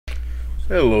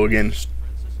Hello again,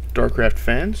 StarCraft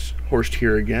fans. Horst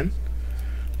here again.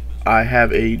 I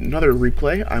have another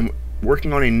replay. I'm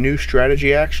working on a new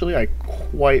strategy actually. I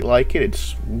quite like it.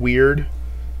 It's weird,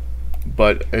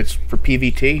 but it's for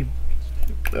PvT.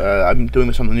 I'm doing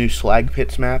this on the new Slag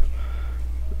Pits map.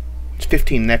 It's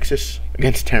 15 Nexus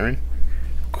against Terran.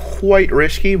 Quite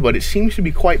risky, but it seems to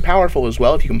be quite powerful as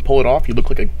well. If you can pull it off, you look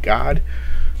like a god.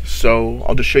 So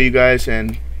I'll just show you guys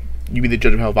and you be the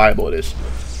judge of how viable it is.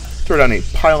 Throw down a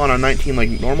pylon on 19 like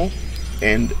normal,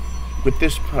 and with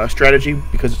this strategy,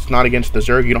 because it's not against the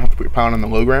Zerg, you don't have to put your pylon on the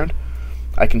low ground.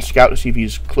 I can scout to see if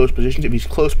he's close positions. If he's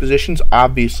close positions,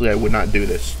 obviously I would not do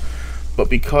this. But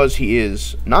because he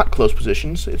is not close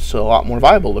positions, it's a lot more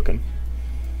viable looking.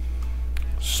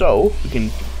 So we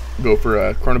can go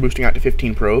for chrono boosting out to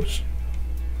 15 probes.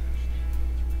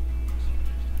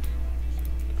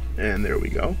 And there we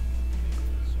go.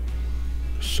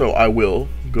 So I will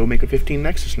go make a 15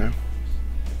 Nexus now.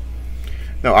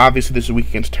 Now obviously this is weak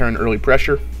against Terran early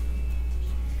pressure.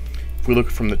 If we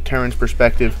look from the Terran's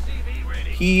perspective,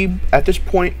 he at this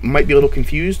point might be a little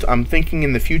confused. I'm thinking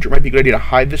in the future it might be a good idea to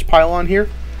hide this pylon here.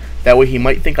 That way he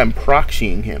might think I'm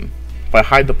proxying him. If I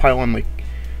hide the pylon, like,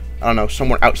 I don't know,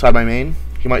 somewhere outside my main,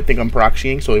 he might think I'm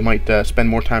proxying, so he might spend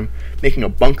more time making a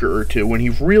bunker or two when he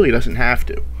really doesn't have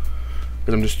to,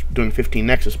 because I'm just doing 15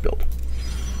 Nexus build.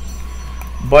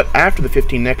 But after the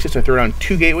 15 Nexus, I throw down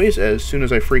 2 gateways as soon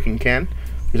as I freaking can,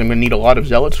 because I'm going to need a lot of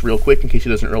Zealots real quick in case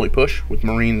he doesn't early push with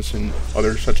Marines and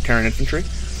other such Terran infantry.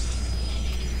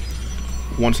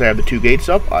 Once I have the 2 gates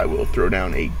up, I will throw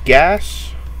down a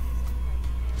gas,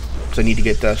 because I need to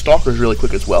get Stalkers really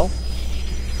quick as well,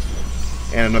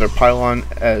 and another pylon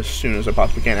as soon as I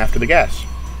possibly can after the gas.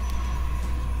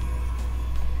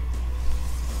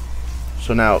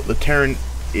 So now the Terran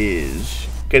is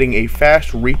getting a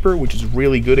fast Reaper, which is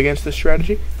really good against this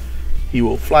strategy. He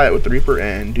will fly it with the Reaper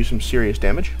and do some serious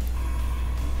damage.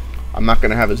 I'm not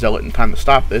going to have a Zealot in time to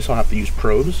stop this. I'll have to use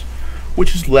probes,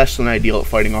 which is less than ideal at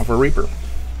fighting off a Reaper.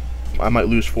 I might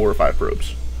lose 4 or 5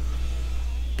 probes.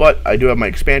 But I do have my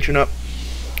expansion up.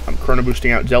 I'm chrono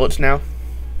boosting out Zealots now.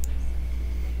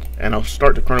 And I'll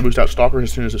start to chrono boost out Stalkers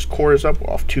as soon as this core is up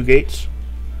off 2 gates.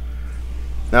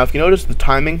 Now if you notice the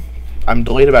timing, I'm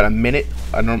delayed about a minute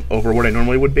over what I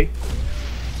normally would be.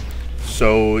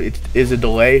 So it is a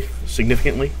delay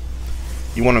significantly.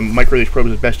 You want to micro these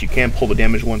probes as best you can, pull the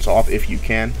damaged ones off if you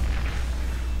can.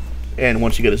 And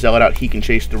once you get a Zealot out, he can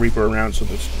chase the Reaper around so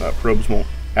the probes won't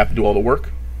have to do all the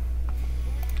work.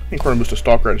 And chrono boost a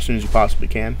Stalker out as soon as you possibly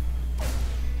can.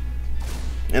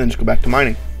 And then just go back to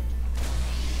mining.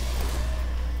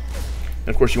 And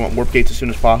of course you want warp gates as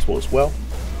soon as possible as well.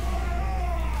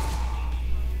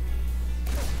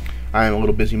 I am a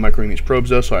little busy microing these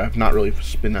probes though, so I have not really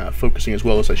been focusing as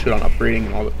well as I should on upgrading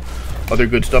and all the other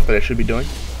good stuff that I should be doing.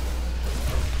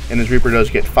 And this Reaper does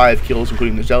get 5 kills,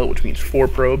 including the Zealot, which means 4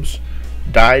 probes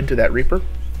died to that Reaper.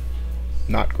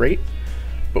 Not great,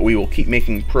 but we will keep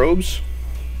making probes.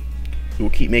 We will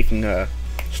keep making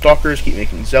Stalkers, keep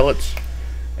making Zealots,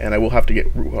 and I will have to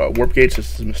get warp gates.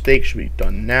 This is a mistake, should be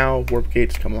done now. Warp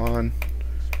gates, come on.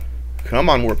 Come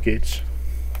on, warp gates.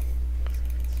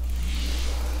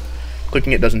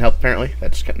 Clicking it doesn't help apparently.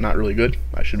 That's not really good.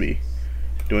 I should be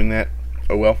doing that.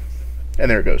 Oh well.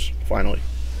 And there it goes, finally.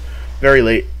 Very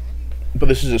late. But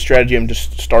this is a strategy I'm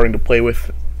just starting to play with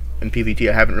in PvT.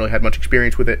 I haven't really had much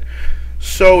experience with it.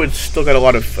 So it's still got a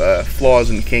lot of flaws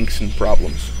and kinks and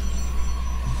problems.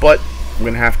 But I'm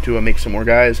going to have to make some more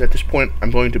guys. At this point, I'm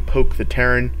going to poke the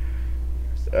Terran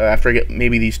after I get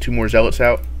maybe these 2 more Zealots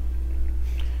out.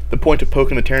 The point of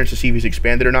poking the Terran is to see if he's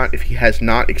expanded or not. If he has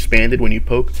not expanded when you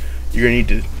poke, you're going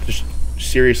to need to just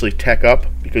seriously tech up,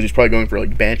 because he's probably going for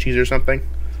like Banshees or something.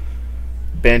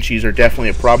 Banshees are definitely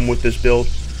a problem with this build.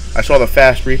 I saw the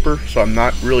fast Reaper, so I'm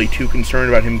not really too concerned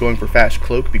about him going for fast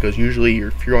Cloak, because usually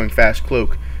if you're going fast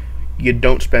Cloak, you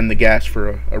don't spend the gas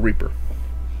for a Reaper.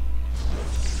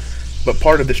 But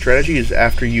part of the strategy is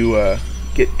after you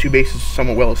get 2 bases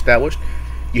somewhat well established,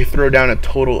 you throw down a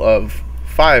total of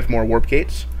 5 more warp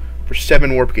gates for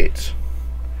 7 warp gates.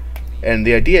 And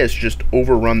the idea is to just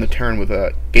overrun the Terran with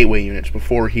gateway units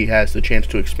before he has the chance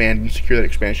to expand and secure that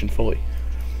expansion fully.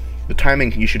 The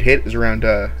timing you should hit is around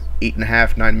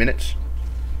 8.5, 9 minutes.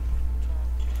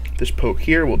 This poke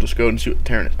here, we'll just go and see what the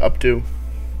Terran is up to.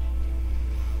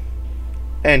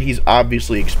 And he's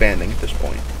obviously expanding at this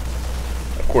point.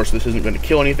 Of course, this isn't going to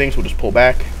kill anything, so we'll just pull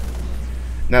back.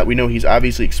 Now that we know he's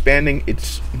obviously expanding,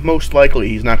 it's most likely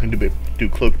he's not going to do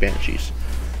Cloak Banshees.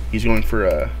 He is going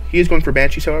for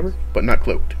Banshees, however, but not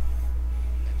cloaked.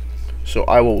 So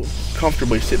I will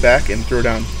comfortably sit back and throw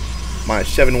down my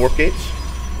 7 warp gates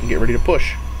and get ready to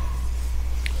push.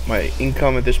 My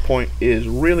income at this point is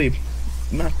really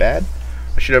not bad.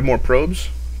 I should have more probes,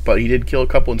 but he did kill a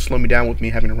couple and slow me down with me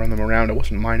having to run them around. I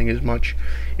wasn't mining as much.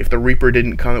 If the Reaper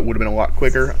didn't come, it would have been a lot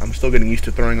quicker. I'm still getting used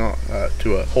to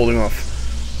holding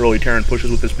off early Terran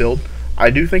pushes with this build. I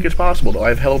do think it's possible, though.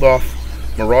 I've held off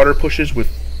Marauder pushes with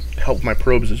help of my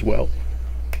probes as well.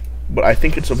 But I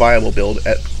think it's a viable build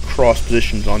at cross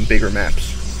positions on bigger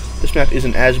maps. This map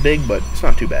isn't as big, but it's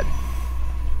not too bad.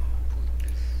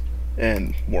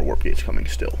 And more warp gates coming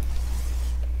still.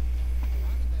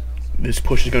 This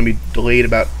push is going to be delayed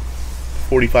about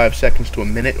 45 seconds to a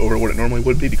minute over what it normally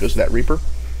would be because of that Reaper.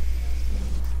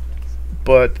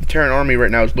 But the Terran army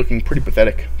right now is looking pretty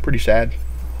pathetic, pretty sad.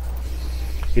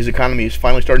 His economy is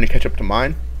finally starting to catch up to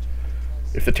mine.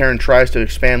 If the Terran tries to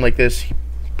expand like this, he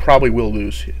probably will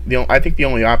lose. I think the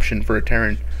only option for a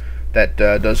Terran that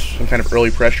does some kind of early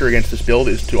pressure against this build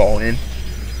is to all in.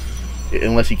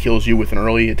 Unless he kills you with an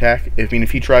early attack. If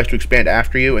he tries to expand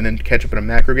after you and then catch up in a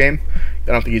macro game,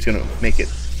 I don't think he's going to make it.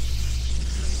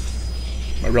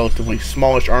 My relatively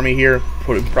smallish army here,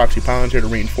 putting proxy pylons here to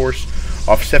reinforce.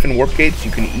 Off 7 warp gates,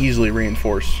 you can easily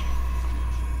reinforce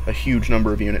a huge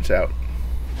number of units out.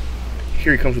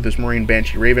 Here he comes with this Marine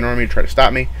Banshee Raven army to try to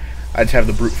stop me. I just have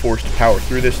the brute force to power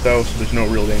through this though, so there's no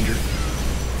real danger.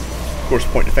 Of course,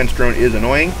 the point defense drone is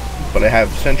annoying, but I have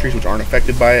sentries which aren't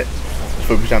affected by it.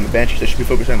 Focus on the Banshees. I should be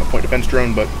focusing on the point defense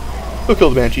drone, but he'll kill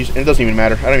the Banshees, and it doesn't even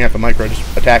matter. I don't even have to micro. I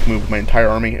just attack move with my entire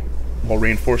army while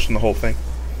reinforcing the whole thing.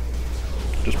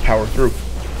 Just power through.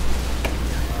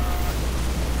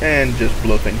 And just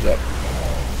blow things up.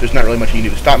 There's not really much you can do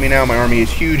to stop me now. My army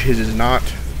is huge. His is not.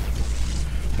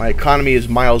 My economy is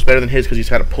miles better than his because he's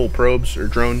had to pull probes or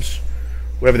drones,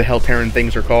 whatever the hell Terran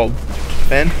things are called, to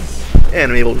defend.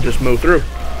 And I'm able to just mow through.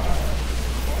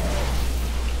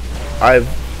 I've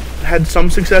had some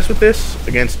success with this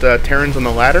against Terrans on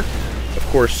the ladder. Of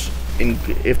course,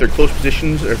 if they're close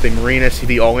positions or if they Marine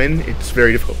SCV all in, it's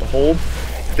very difficult to hold.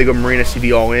 If they go Marine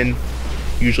SCV all in,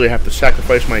 usually I have to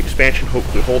sacrifice my expansion,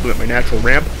 hopefully hold them at my natural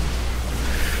ramp.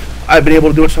 I've been able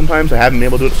to do it sometimes, I haven't been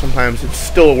able to do it sometimes. It's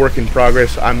still a work in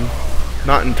progress. I'm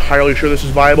not entirely sure this is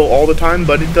viable all the time,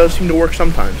 but it does seem to work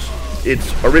sometimes.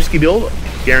 It's a risky build,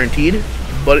 guaranteed,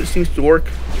 but it seems to work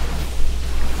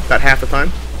about half the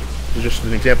time. This is just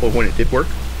an example of when it did work.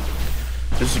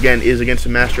 This again is against a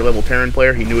master level Terran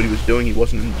player. He knew what he was doing. He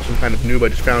wasn't some kind of noob I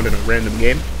just found in a random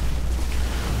game.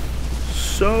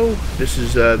 So this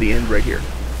is the end right here.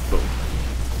 Boom.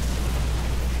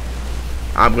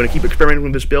 I'm going to keep experimenting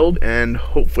with this build, and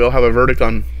hopefully I'll have a verdict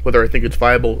on whether I think it's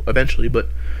viable eventually. But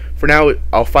for now,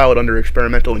 I'll file it under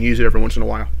experimental and use it every once in a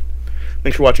while.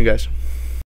 Thanks for watching, guys.